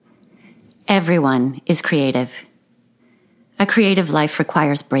Everyone is creative. A creative life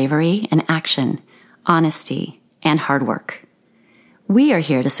requires bravery and action, honesty, and hard work. We are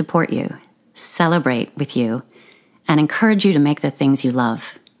here to support you, celebrate with you, and encourage you to make the things you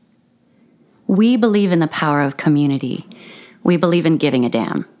love. We believe in the power of community. We believe in giving a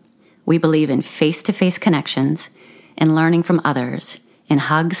damn. We believe in face-to-face connections, in learning from others, in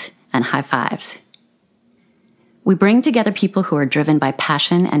hugs and high fives. We bring together people who are driven by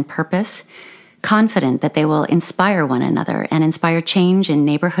passion and purpose, confident that they will inspire one another and inspire change in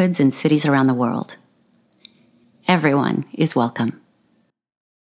neighborhoods and cities around the world. Everyone is welcome.